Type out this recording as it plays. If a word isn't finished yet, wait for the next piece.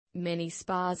Many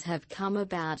spas have come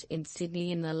about in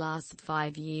Sydney in the last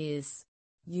 5 years.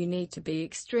 You need to be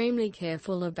extremely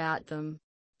careful about them.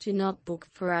 Do not book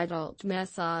for Adult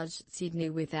Massage Sydney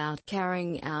without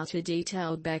carrying out a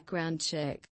detailed background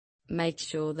check. Make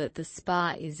sure that the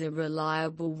spa is a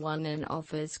reliable one and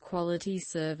offers quality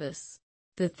service.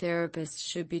 The therapist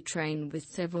should be trained with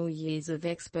several years of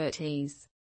expertise.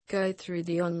 Go through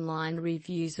the online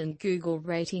reviews and Google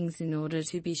ratings in order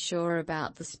to be sure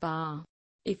about the spa.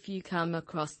 If you come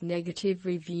across negative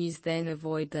reviews, then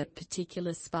avoid that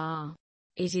particular spa.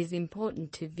 It is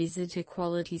important to visit a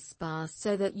quality spa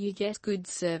so that you get good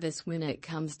service when it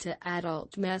comes to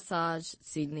Adult Massage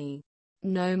Sydney.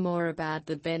 Know more about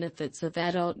the benefits of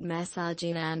adult massage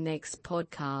in our next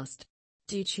podcast.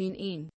 Do tune in.